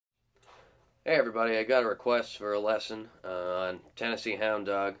Hey everybody, I got a request for a lesson on Tennessee Hound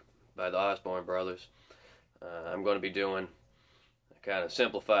Dog by the Osborne brothers. I'm going to be doing a kind of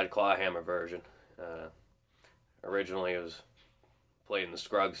simplified clawhammer version. Originally it was played in the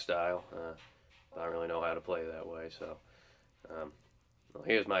Scruggs style. I don't really know how to play that way, so well,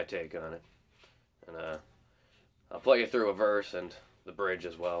 here's my take on it. And I'll play you through a verse and the bridge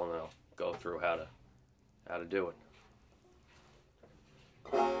as well, and I'll go through how to do it.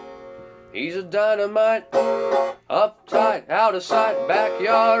 He's a dynamite, uptight, out of sight,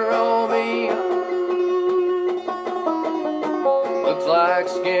 backyard Romeo. Looks like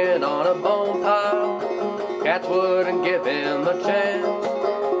skin on a bone pile. Cats wouldn't give him a chance.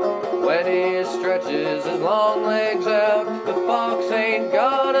 When he stretches his long legs out, the fox ain't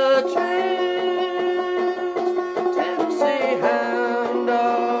got a chance. Tennessee Hound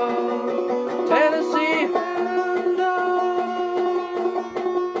Dog, Tennessee Hound Dog.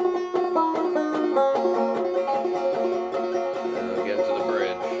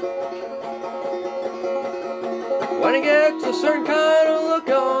 When he gets a certain kind of look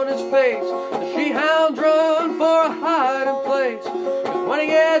on his face, the she-hounds run for a hiding place. 'Cause when he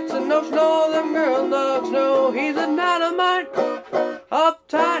gets a notion all them girl dogs know he's a dynamite,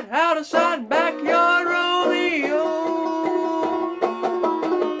 uptight, out of sight, backyard Romeo.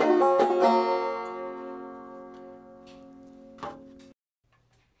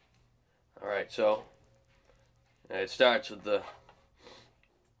 Alright, so it starts with the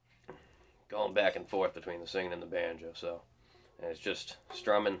going back and forth between the singing and the banjo, and it's just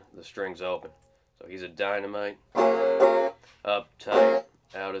strumming the strings open. So he's a dynamite, uptight,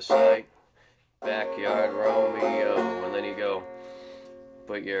 out of sight, backyard Romeo, and then you go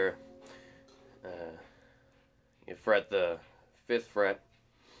put you fret the 5th fret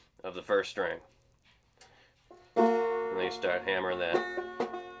of the 1st string, and then you start hammering that.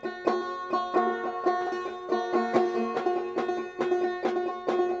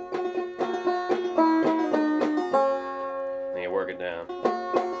 Work it down.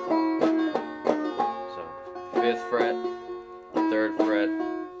 So 5th fret, 3rd fret,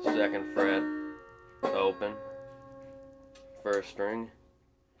 2nd fret, open, 1st string,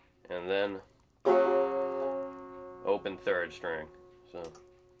 and then open 3rd string. So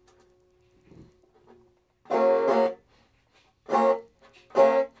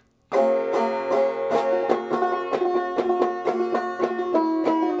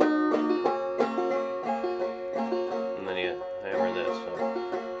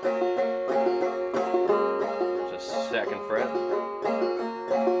second fret,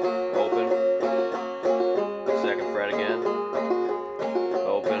 open, 2nd fret again,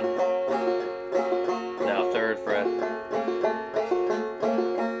 open, now 3rd fret,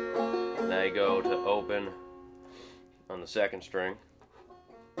 now you go to open on the 2nd string,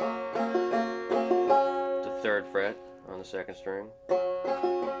 to 3rd fret on the 2nd string,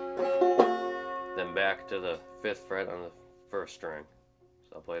 then back to the 5th fret on the 1st string.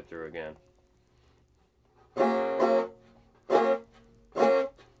 So I'll play it through again.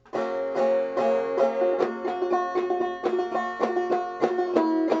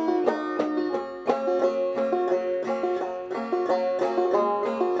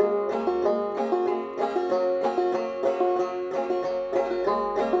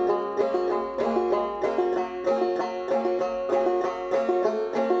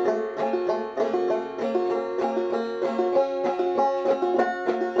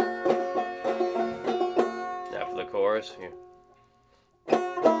 Chorus here.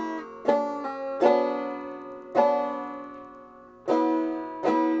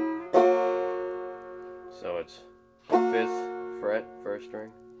 So it's 5th fret, 1st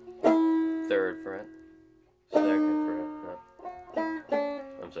string, 3rd fret, 2nd fret,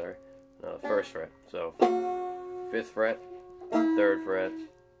 I'm sorry, no, 1st fret. So 5th fret, 3rd fret,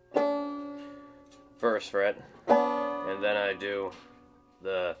 1st fret, and then I do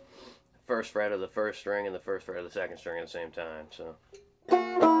the 1st fret of the 1st string and the 1st fret of the 2nd string at the same time. So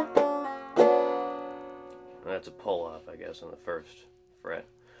that's a pull off, I guess, on the 1st fret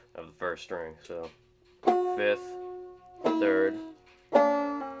of the 1st string. So 5th, 3rd,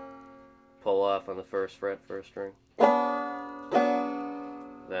 pull off on the 1st fret, 1st string.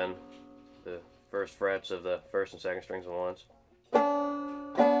 Then the 1st frets of the 1st and 2nd strings at once.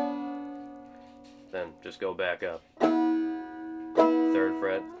 Then just go back up. 3rd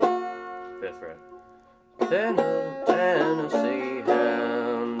fret, 5th fret. Tennessee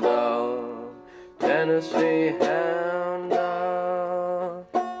Hound Dog, Tennessee Hound Dog.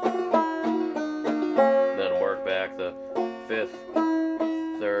 Then work back the 5th,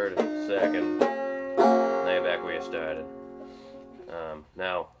 3rd, 2nd, and then back where you started.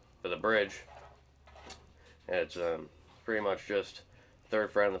 Now for the bridge. It's pretty much just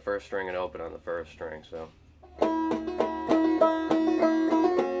 3rd fret on the 1st string and open on the 1st string. So.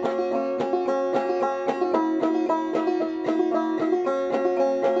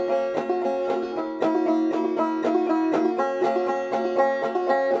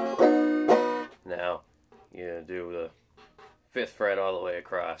 Now you do the 5th fret all the way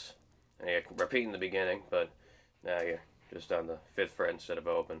across, and you can repeat in the beginning, but now you're just on the 5th fret instead of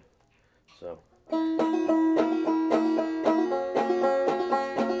open. So.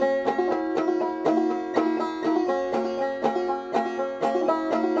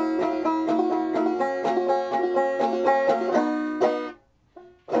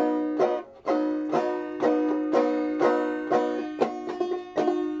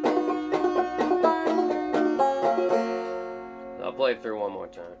 I'll play it through one more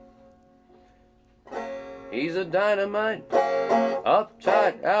time. He's a dynamite,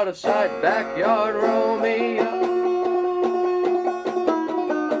 uptight, out of sight, backyard Romeo.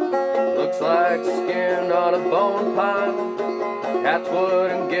 Looks like skin on a bone pile. Cats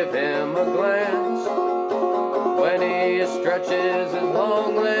wouldn't give him a glance. When he stretches his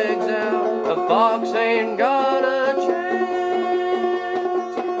long legs out, the fox ain't got a chance.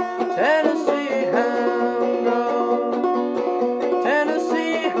 Tennessee Hound, oh,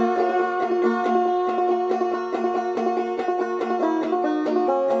 Tennessee Hound.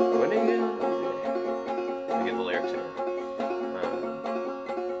 When he gets, let me get the lyrics here.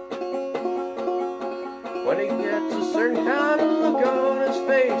 When he gets a certain kind of look on his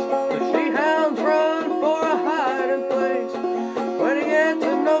face, the she-hounds run for a hiding place. When he gets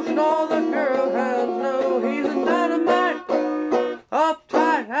a notion, all the girl hounds know he's a dynamite,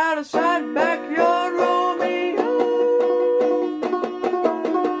 uptight, out of sight, backyard Romeo.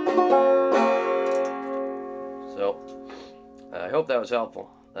 So, I hope that was helpful.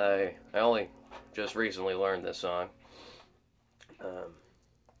 I only just recently learned this song,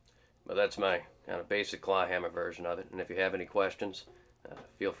 but that's my kind of basic clawhammer version of it. And if you have any questions,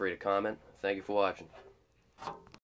 feel free to comment. Thank you for watching.